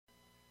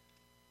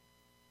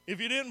If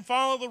you didn't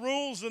follow the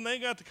rules, then they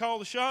got to call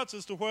the shots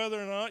as to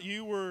whether or not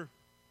you were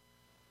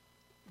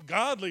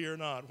godly or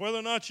not, whether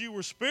or not you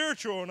were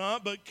spiritual or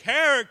not. But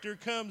character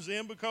comes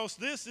in because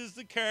this is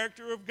the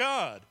character of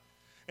God.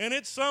 And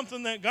it's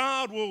something that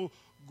God will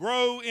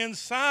grow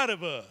inside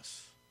of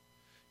us.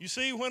 You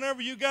see,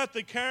 whenever you got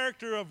the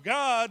character of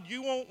God,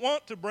 you won't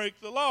want to break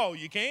the law.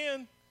 You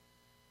can.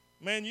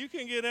 Man, you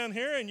can get in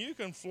here and you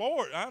can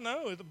floor it. I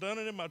know, I've done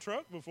it in my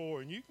truck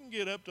before, and you can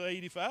get up to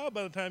 85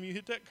 by the time you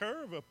hit that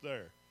curve up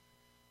there.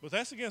 But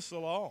that's against the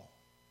law.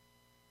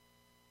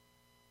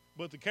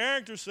 But the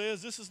character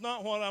says, this is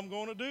not what I'm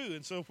going to do.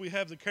 And so if we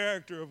have the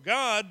character of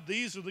God,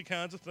 these are the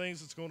kinds of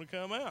things that's going to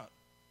come out.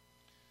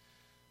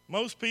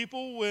 Most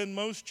people in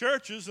most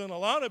churches and a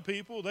lot of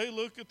people, they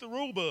look at the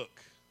rule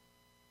book.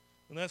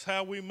 And that's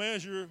how we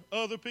measure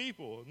other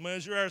people,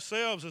 measure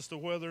ourselves as to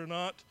whether or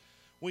not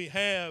we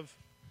have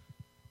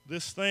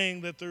this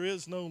thing that there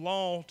is no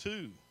law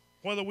to,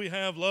 whether we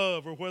have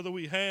love or whether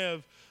we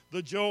have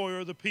the joy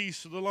or the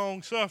peace or the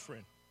long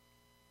suffering.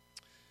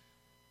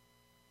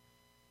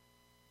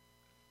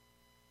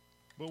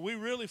 But we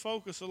really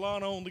focus a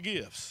lot on the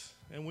gifts,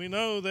 and we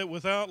know that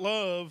without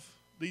love,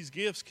 these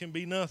gifts can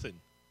be nothing.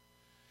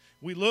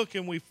 We look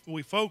and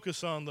we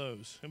focus on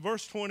those. In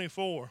verse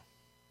 24,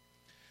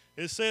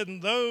 it said,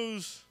 "And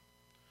those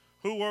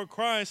who are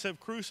Christ have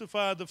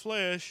crucified the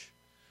flesh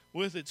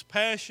with its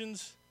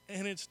passions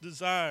and its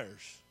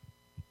desires."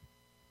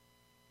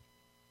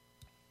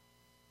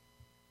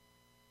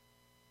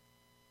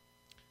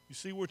 You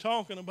see, we're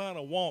talking about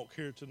a walk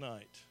here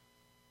tonight.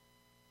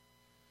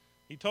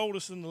 He told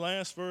us in the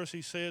last verse,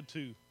 he said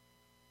to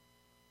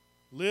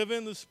live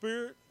in the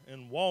Spirit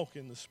and walk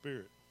in the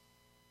Spirit.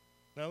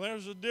 Now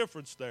there's a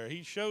difference there.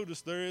 He showed us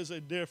there is a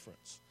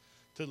difference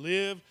to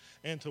live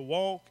and to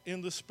walk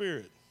in the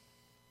Spirit.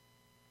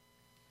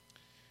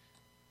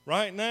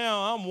 Right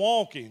now I'm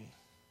walking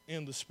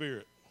in the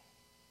Spirit.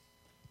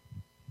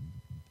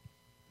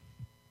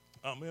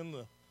 I'm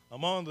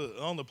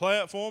on the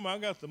platform. I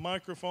got the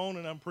microphone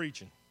and I'm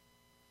preaching.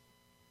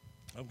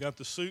 I've got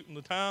the suit and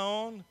the tie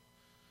on,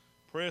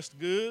 pressed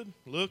good,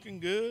 looking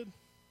good,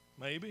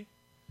 maybe.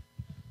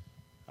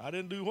 I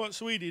didn't do what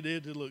Sweetie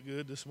did to look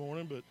good this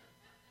morning, but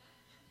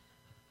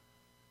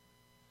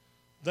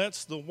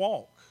that's the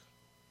walk.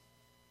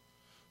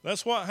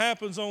 That's what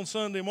happens on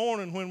Sunday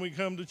morning when we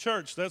come to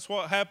church. That's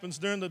what happens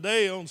during the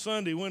day on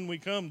Sunday when we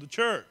come to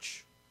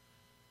church.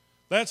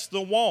 That's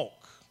the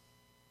walk.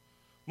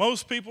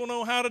 Most people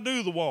know how to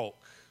do the walk.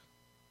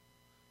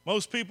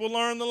 Most people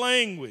learn the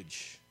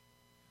language.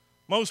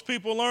 Most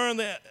people learn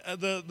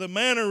the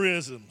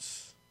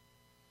mannerisms.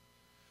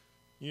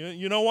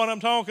 You know what I'm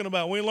talking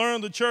about. We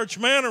learn the church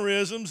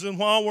mannerisms, and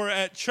while we're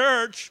at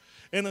church,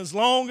 and as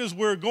long as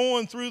we're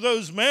going through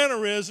those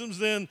mannerisms,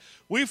 then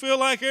we feel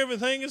like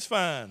everything is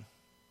fine.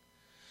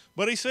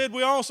 But he said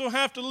we also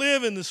have to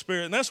live in the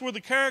Spirit, and that's where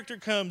the character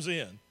comes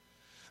in.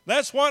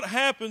 That's what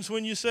happens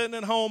when you're sitting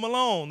at home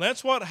alone.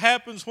 That's what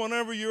happens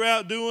whenever you're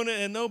out doing it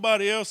and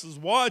nobody else is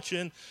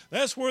watching.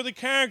 That's where the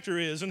character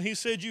is. And he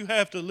said you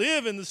have to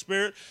live in the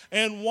Spirit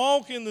and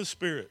walk in the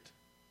Spirit.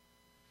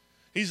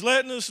 He's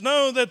letting us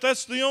know that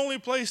that's the only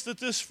place that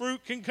this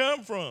fruit can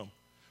come from.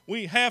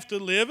 We have to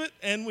live it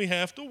and we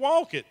have to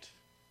walk it.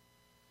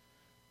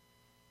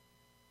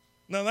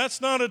 Now,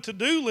 that's not a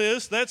to-do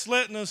list. That's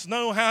letting us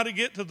know how to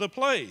get to the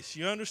place.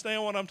 You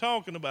understand what I'm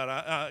talking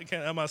about?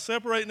 Am I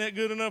separating that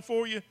good enough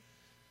for you?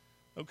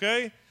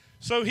 Okay?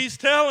 So he's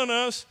telling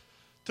us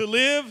to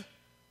live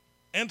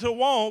and to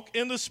walk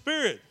in the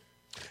Spirit.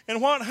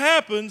 And what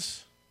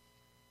happens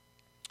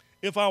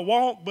if I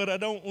walk but I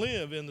don't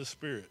live in the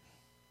Spirit?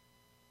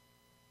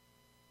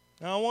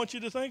 Now, I want you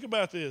to think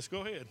about this.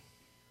 Go ahead.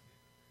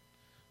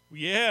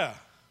 Yeah,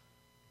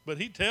 but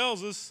he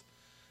tells us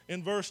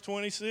in verse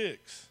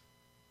 26.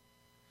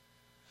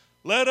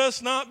 Let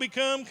us not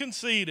become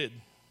conceited.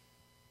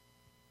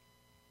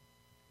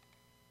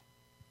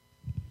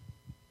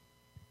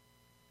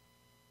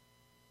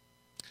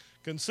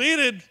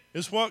 Conceited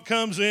is what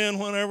comes in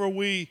whenever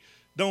we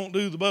don't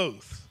do the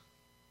both.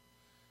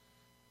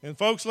 And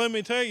folks, let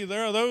me tell you,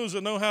 there are those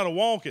that know how to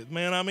walk it.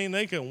 Man, I mean,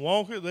 they can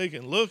walk it, they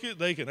can look it,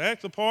 they can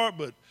act the part,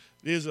 but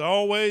is it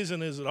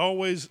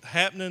always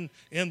happening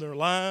in their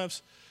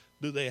lives?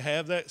 Do they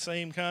have that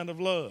same kind of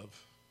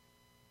love?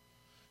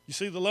 You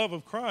see, the love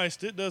of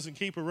Christ, it doesn't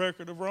keep a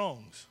record of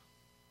wrongs.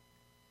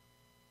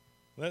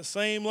 That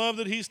same love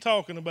that he's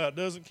talking about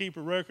doesn't keep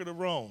a record of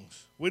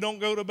wrongs. We don't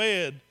go to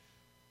bed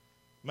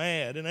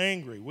mad and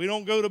angry. We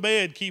don't go to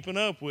bed keeping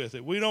up with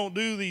it. We don't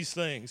do these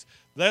things.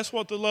 That's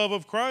what the love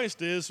of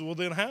Christ is. Well,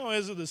 then how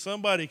is it that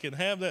somebody can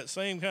have that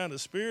same kind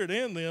of spirit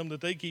in them that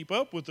they keep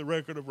up with the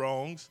record of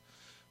wrongs,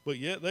 but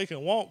yet they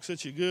can walk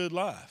such a good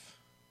life?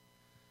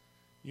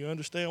 You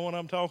understand what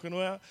I'm talking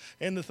about?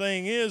 And the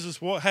thing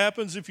is what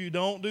happens if you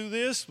don't do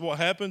this? What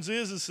happens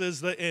is it says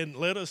that, and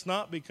let us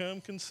not become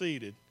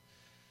conceited.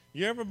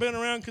 You ever been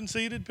around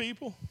conceited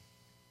people?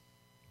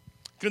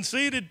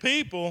 Conceited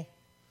people,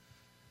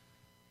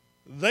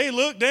 they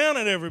look down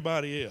at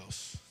everybody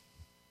else.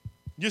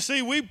 You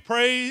see, we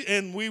pray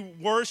and we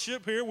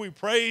worship here. We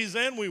praise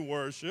and we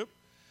worship.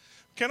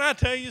 Can I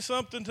tell you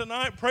something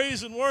tonight?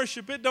 Praise and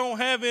worship, it don't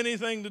have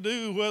anything to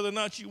do whether or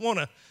not you want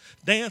to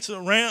dance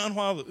around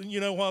while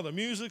the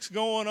music's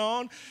going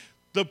on.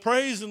 The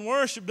praise and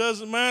worship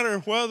doesn't matter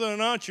whether or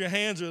not your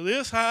hands are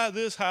this high,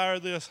 or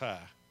this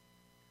high.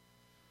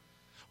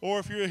 Or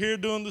if you're here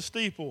doing the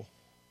steeple.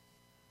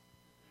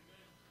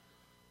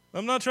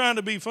 I'm not trying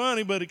to be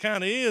funny, but it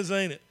kind of is,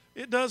 ain't it?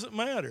 It doesn't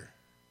matter.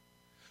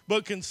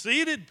 But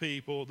conceited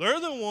people, they're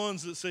the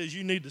ones that says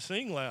you need to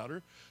sing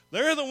louder.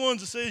 They're the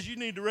ones that says you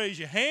need to raise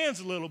your hands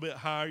a little bit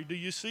higher. Do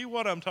you see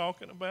what I'm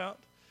talking about?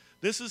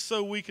 This is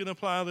so we can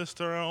apply this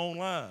to our own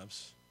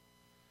lives.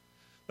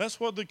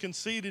 That's what the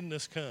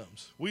conceitedness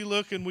comes. We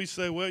look and we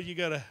say, well, you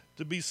got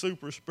to be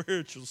super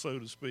spiritual, so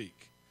to speak.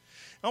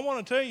 I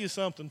want to tell you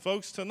something,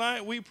 folks.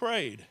 Tonight we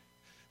prayed.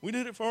 We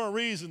did it for a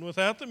reason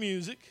without the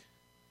music.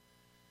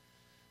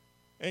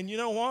 And you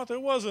know what? There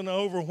wasn't an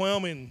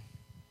overwhelming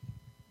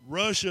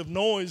rush of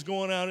noise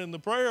going out in the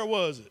prayer,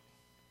 was it?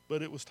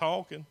 But it was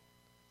talking.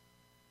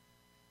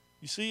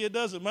 You see, it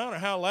doesn't matter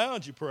how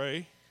loud you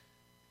pray.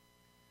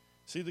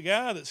 See, the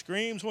guy that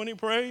screams when he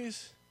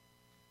prays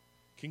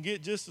can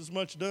get just as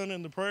much done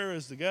in the prayer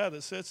as the guy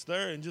that sits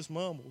there and just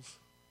mumbles.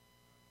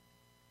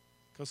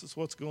 Because it's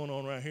what's going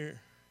on right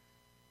here.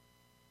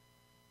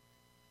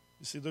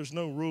 You see, there's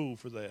no rule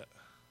for that.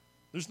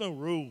 There's no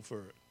rule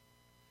for it.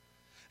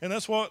 And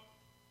that's what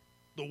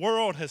the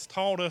world has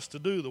taught us to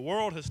do. The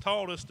world has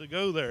taught us to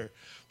go there.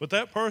 But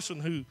that person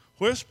who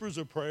whispers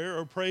a prayer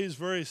or prays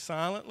very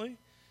silently,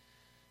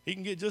 he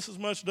can get just as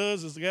much done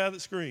as the guy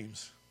that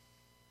screams.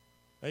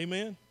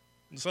 Amen?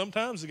 And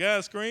sometimes the guy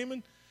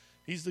screaming,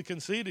 he's the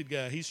conceited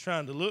guy. He's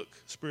trying to look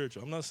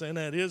spiritual. I'm not saying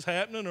that is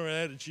happening or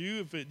that it's you.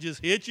 If it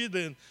just hit you,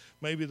 then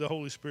maybe the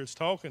Holy Spirit's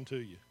talking to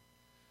you.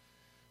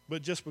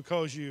 But just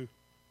because you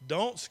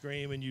don't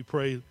scream and you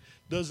pray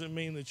doesn't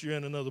mean that you're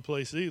in another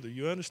place either.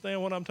 You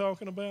understand what I'm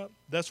talking about?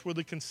 That's where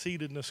the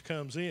conceitedness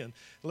comes in.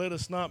 Let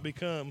us not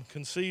become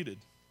conceited.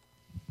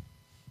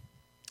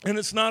 And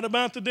it's not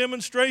about the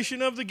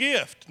demonstration of the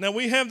gift. Now,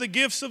 we have the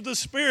gifts of the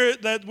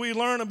Spirit that we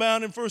learn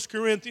about in 1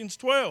 Corinthians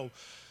 12.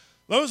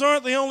 Those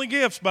aren't the only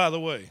gifts, by the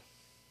way.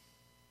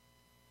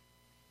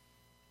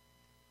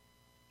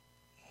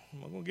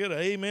 Am I going to get an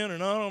amen or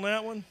not on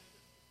that one?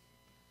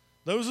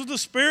 Those are the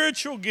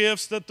spiritual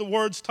gifts that the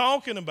Word's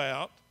talking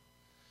about.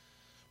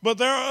 But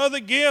there are other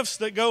gifts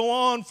that go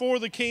on for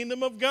the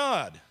kingdom of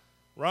God,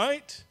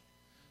 right?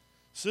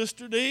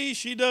 Sister D,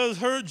 she does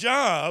her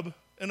job.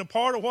 And a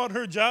part of what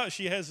her job,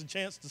 she has a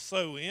chance to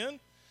sow in.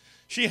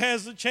 She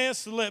has the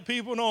chance to let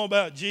people know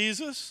about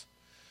Jesus.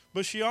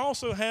 But she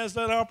also has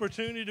that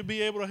opportunity to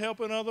be able to help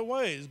in other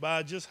ways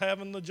by just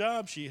having the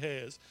job she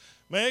has.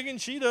 Megan,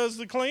 she does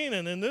the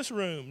cleaning in this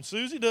room.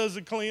 Susie does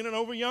the cleaning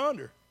over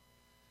yonder.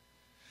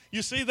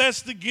 You see,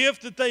 that's the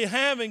gift that they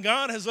have, and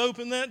God has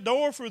opened that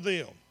door for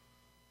them.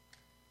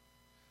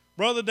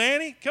 Brother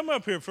Danny, come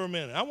up here for a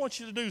minute. I want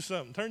you to do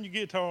something. Turn your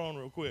guitar on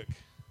real quick.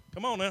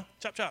 Come on now.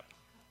 Chop, chop.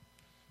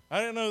 I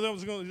didn't know that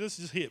was going to, this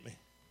just hit me.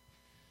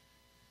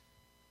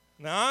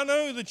 Now, I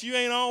know that you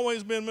ain't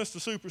always been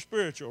Mr. Super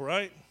Spiritual,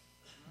 right?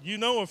 You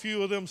know a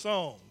few of them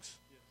songs.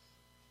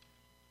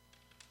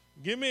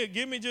 Give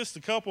me just a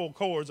couple of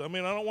chords. I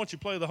mean, I don't want you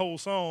to play the whole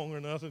song or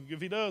nothing.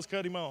 If he does,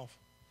 cut him off.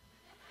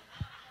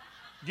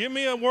 Give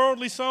me a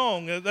worldly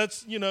song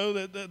that's,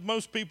 that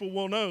most people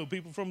will know,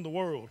 people from the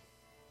world.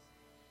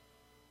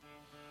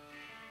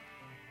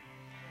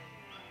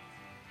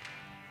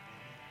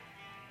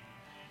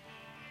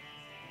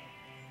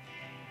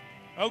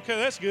 Okay,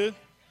 that's good.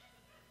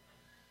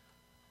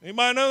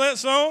 Anybody know that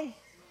song?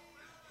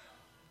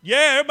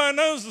 Yeah, everybody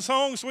knows the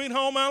song Sweet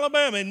Home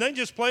Alabama, and they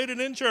just played it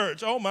in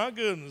church. Oh, my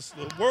goodness,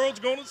 the world's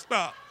going to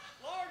stop.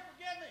 Lord,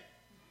 forgive me.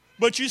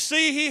 But you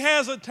see, he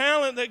has a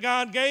talent that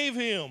God gave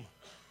him.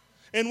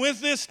 And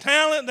with this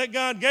talent that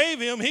God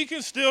gave him, he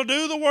can still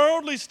do the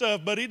worldly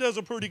stuff, but he does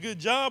a pretty good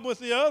job with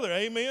the other.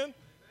 Amen?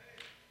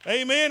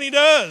 Amen, he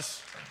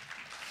does.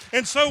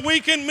 And so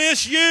we can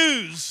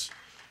misuse.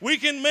 We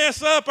can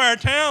mess up our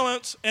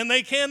talents, and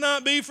they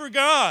cannot be for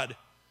God.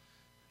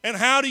 And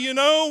how do you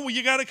know? Well,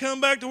 you got to come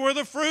back to where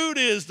the fruit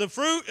is. The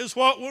fruit is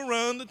what will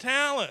run the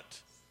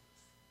talent.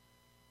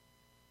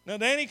 Now,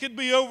 Danny could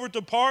be over at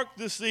the park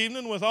this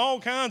evening with all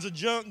kinds of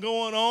junk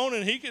going on,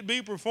 and he could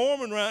be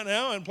performing right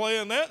now and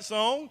playing that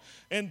song,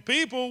 and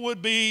people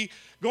would be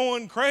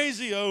going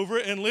crazy over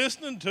it and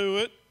listening to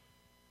it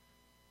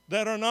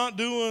that are not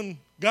doing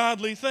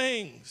godly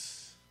things.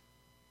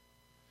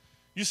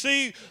 You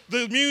see,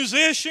 the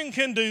musician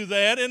can do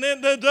that, and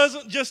it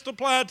doesn't just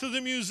apply to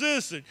the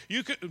musician.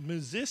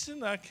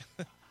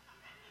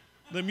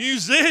 The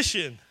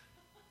musician.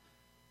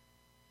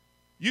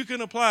 You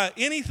can apply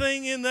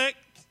anything in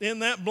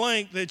that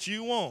blank that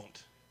you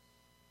want.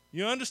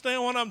 You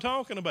understand what I'm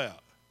talking about?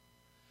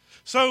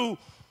 So,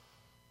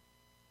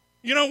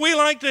 we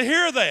like to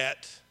hear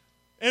that.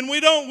 And we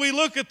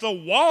look at the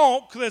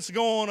walk that's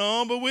going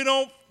on, but we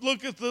don't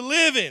look at the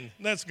living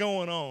that's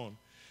going on.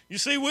 You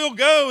see, we'll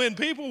go and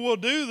people will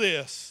do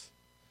this.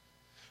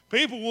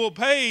 People will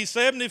pay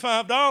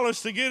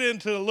 $75 to get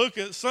into look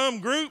at some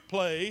group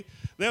play.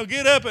 They'll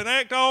get up and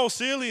act all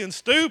silly and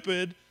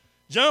stupid,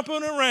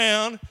 jumping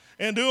around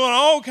and doing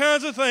all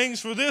kinds of things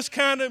for this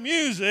kind of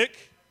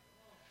music.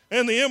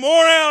 And the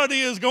immorality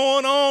is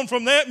going on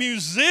from that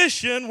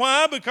musician.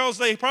 Why? Because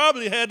they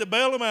probably had to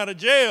bail him out of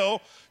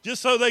jail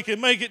just so they could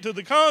make it to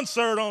the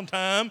concert on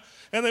time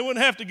and they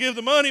wouldn't have to give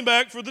the money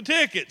back for the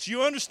tickets.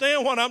 You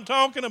understand what I'm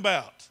talking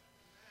about?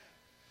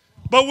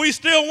 But we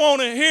still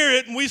want to hear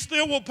it, and we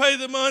still will pay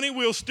the money.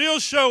 We'll still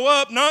show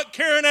up, not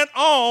caring at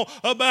all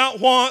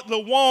about what the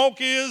walk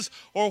is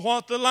or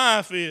what the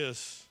life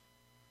is.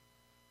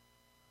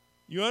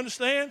 You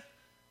understand?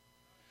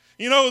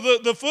 You know,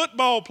 the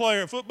football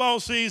player, football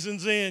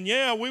season's in.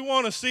 Yeah, we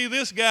want to see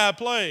this guy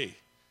play.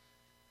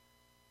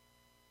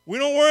 We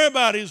don't worry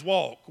about his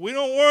walk. We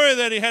don't worry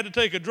that he had to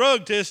take a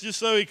drug test just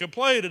so he could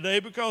play today,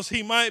 because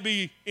he might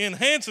be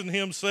enhancing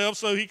himself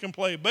so he can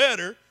play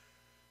better.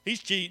 He's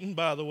cheating,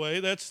 by the way.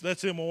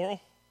 That's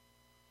immoral.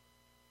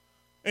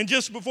 And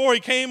just before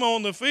he came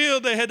on the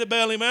field, they had to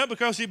bail him out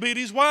because he beat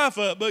his wife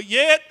up. But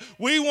yet,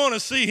 we want to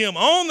see him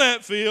on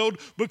that field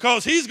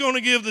because he's going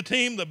to give the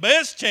team the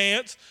best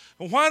chance.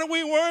 And why do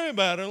we worry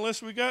about it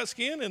unless we got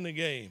skin in the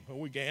game? Are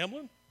we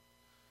gambling?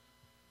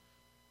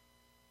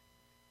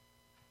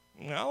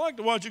 Now, I like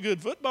to watch a good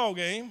football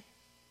game.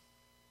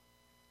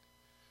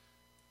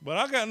 But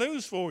I got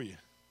news for you.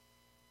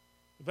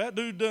 If that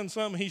dude done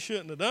something he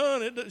shouldn't have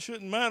done, it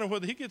shouldn't matter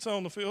whether he gets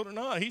on the field or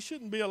not. He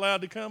shouldn't be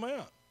allowed to come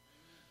out.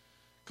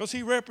 Because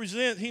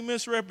he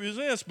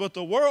misrepresents. But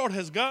the world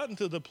has gotten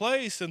to the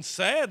place, and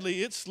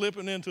sadly it's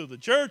slipping into the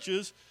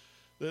churches,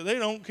 that they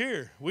don't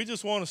care. We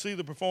just want to see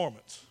the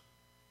performance.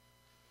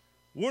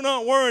 We're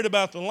not worried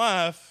about the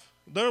life.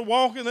 They're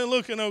walking, they're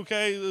looking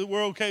okay,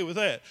 we're okay with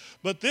that.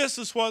 But this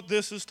is what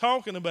this is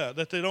talking about,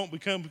 that they don't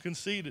become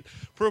conceited.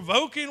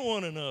 Provoking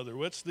one another,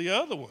 what's the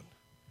other one?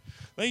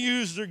 They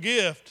use their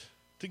gift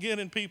to get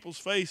in people's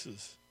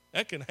faces.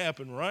 That can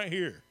happen right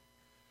here.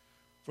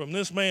 From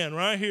this man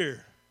right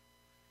here.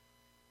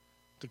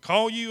 To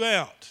call you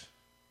out.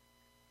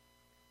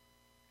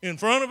 In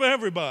front of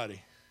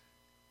everybody.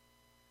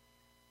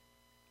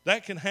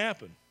 That can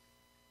happen.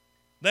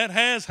 That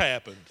has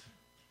happened.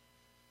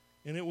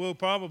 And it will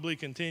probably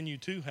continue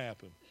to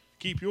happen.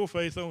 Keep your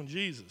faith on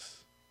Jesus.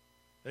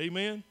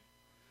 Amen?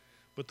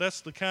 But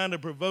that's the kind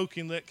of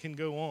provoking that can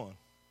go on.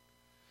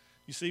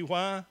 You see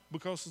why?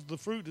 Because the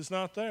fruit is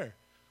not there.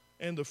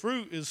 And the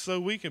fruit is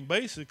so we can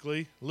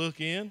basically look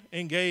in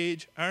and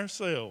gauge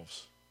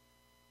ourselves.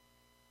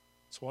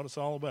 That's what it's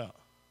all about.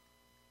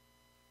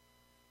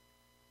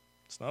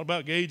 It's not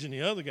about gauging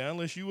the other guy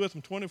unless you're with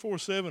them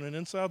 24/7 and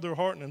inside their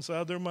heart and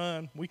inside their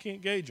mind. We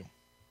can't gauge them.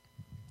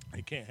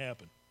 It can't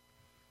happen.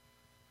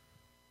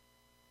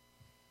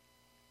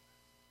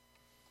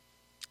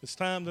 It's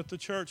time that the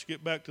church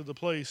get back to the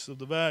place of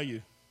the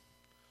value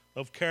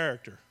of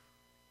character.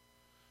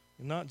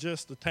 And not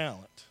just the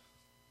talent.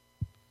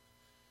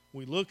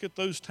 We look at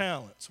those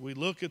talents. We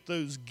look at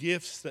those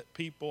gifts that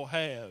people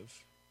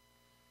have.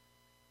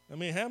 I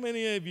mean, how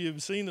many of you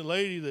have seen a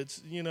lady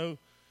that's,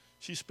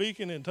 she's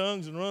speaking in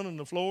tongues and running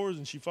the floors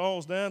and she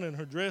falls down and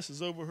her dress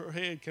is over her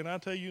head? Can I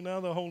tell you now,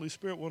 the Holy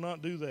Spirit will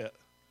not do that.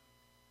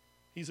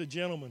 He's a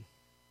gentleman.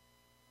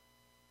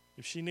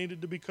 If she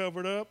needed to be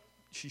covered up,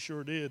 she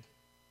sure did.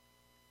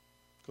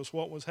 Because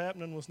what was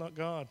happening was not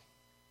God.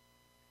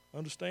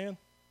 Understand?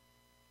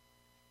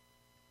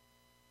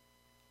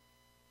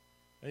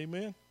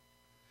 Amen?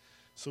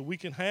 So we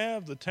can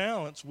have the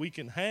talents, we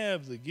can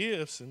have the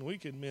gifts, and we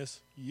can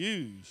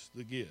misuse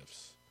the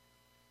gifts.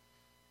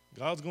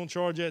 God's going to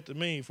charge that to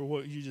me for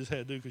what you just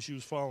had to do because you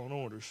was following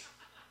orders.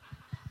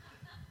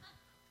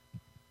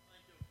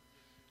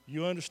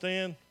 You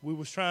understand? We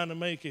was trying to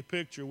make a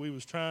picture. We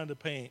was trying to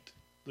paint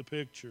the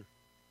picture.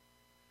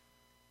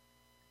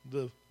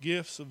 The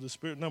gifts of the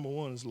Spirit, number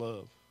one, is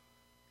love.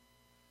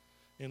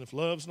 And if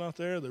love's not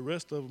there, the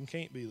rest of them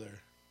can't be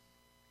there.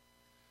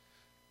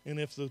 And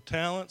if the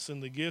talents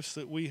and the gifts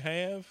that we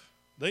have,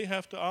 they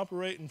have to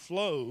operate and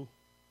flow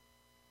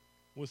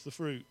with the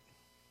fruit.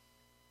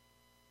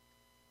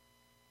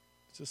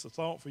 It's just a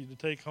thought for you to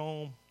take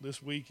home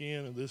this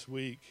weekend or this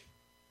week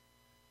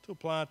to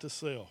apply it to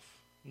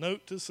self.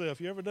 Note to self.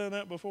 You ever done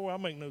that before? I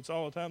make notes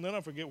all the time, then I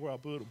forget where I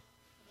put them.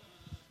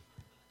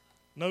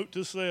 Note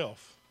to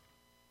self.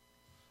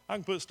 I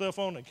can put stuff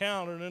on the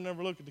calendar and then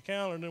never look at the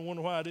calendar and then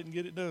wonder why I didn't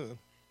get it done.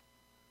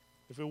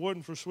 If it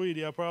wasn't for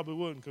Sweetie, I probably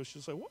wouldn't, because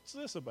she'd say, "What's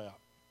this about?"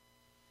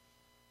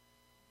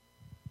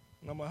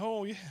 And I'm like,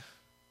 "Oh, yeah."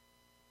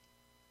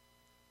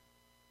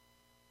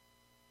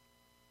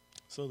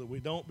 So that we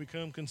don't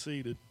become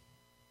conceited.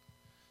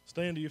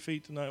 Stand to your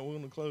feet tonight. We're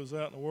going to close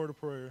out in a word of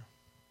prayer.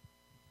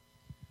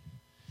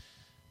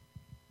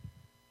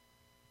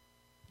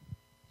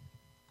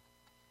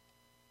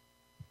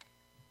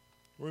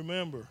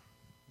 Remember,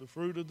 the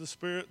fruit of the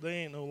Spirit, they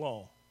ain't no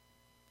law.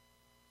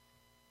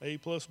 A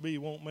plus B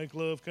won't make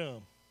love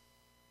come.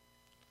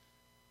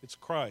 It's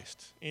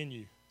Christ in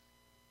you.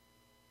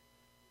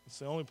 It's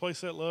the only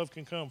place that love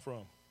can come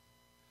from.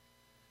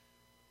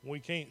 We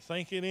can't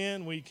think it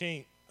in. We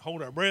can't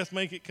hold our breath,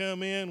 make it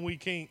come in. We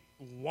can't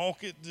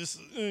walk it just,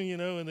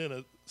 and then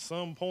at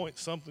some point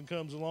something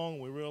comes along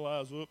and we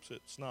realize, whoops,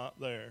 it's not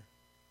there.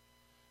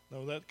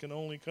 No, that can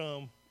only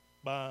come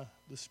by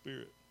the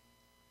Spirit.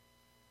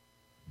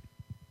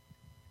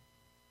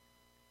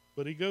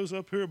 But he goes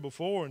up here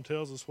before and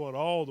tells us what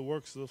all the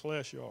works of the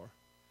flesh are.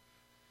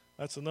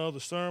 That's another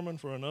sermon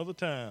for another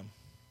time.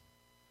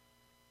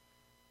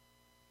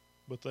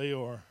 But they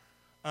are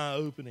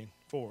eye-opening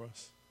for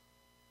us.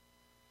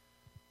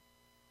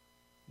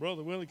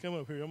 Brother Willie, come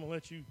up here. I'm going to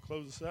let you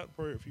close us out in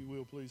prayer, if you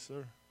will, please,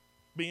 sir.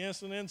 Be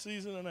instant in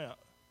season and out.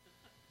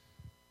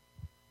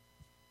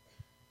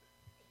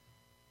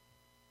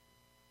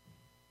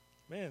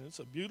 Man, it's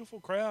a beautiful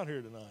crowd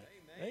here tonight.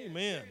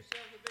 Amen.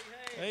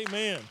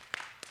 Amen.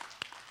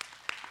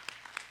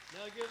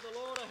 Now give the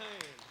Lord a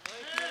hand.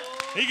 Thank you,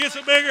 Lord. He gets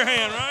a bigger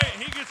hand, right?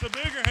 He gets a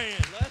bigger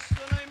hand. Bless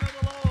the name of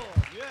the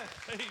Lord. Yes.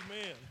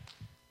 Amen.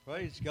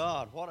 Praise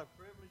God. What a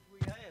privilege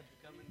we have to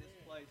come in this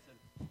place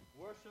and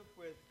worship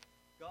with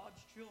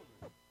God's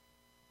children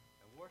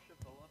and worship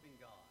the loving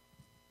God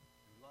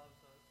who loves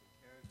us and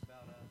cares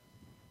about us.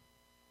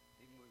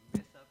 Even when we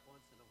mess up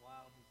once in a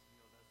while, He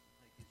still doesn't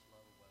take His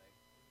love away.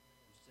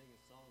 We sing a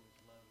song, His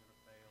love never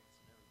fails,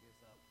 never gives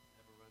up,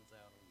 never runs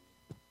out on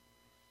you.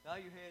 Bow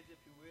your heads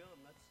if you will,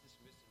 and let's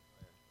dismiss in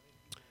prayer.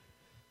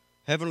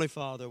 Heavenly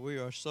Father, we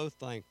are so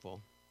thankful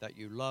that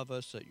you love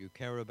us, that you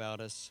care about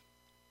us.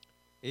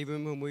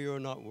 Even when we are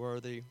not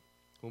worthy,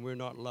 when we're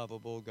not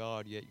lovable,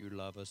 God, yet you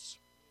love us.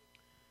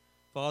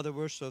 Father,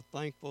 we're so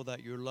thankful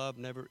that your love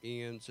never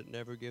ends, it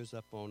never gives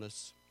up on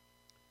us.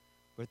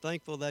 We're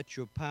thankful that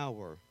your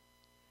power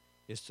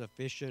is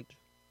sufficient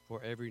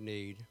for every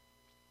need.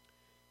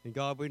 And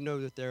God, we know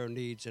that there are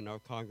needs in our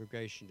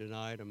congregation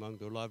tonight among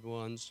the loved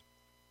ones.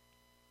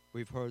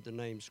 We've heard the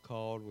names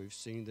called. We've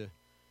seen the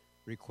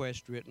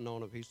request written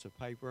on a piece of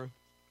paper,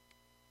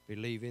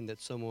 believing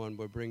that someone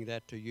would bring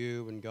that to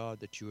you, and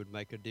God, that you would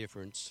make a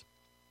difference.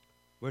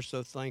 We're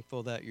so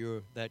thankful that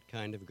you're that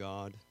kind of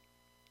God.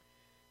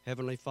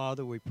 Heavenly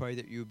Father, we pray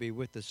that you be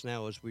with us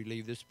now as we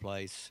leave this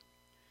place.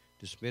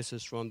 Dismiss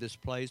us from this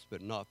place,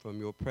 but not from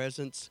your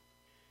presence.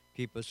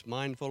 Keep us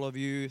mindful of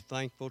you,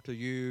 thankful to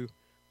you,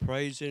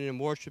 praising and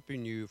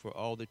worshiping you for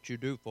all that you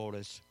do for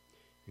us.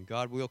 And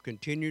God, will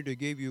continue to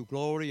give you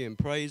glory and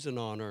praise and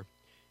honor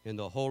in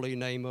the holy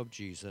name of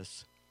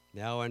Jesus,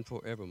 now and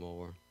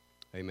forevermore.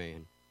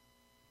 Amen.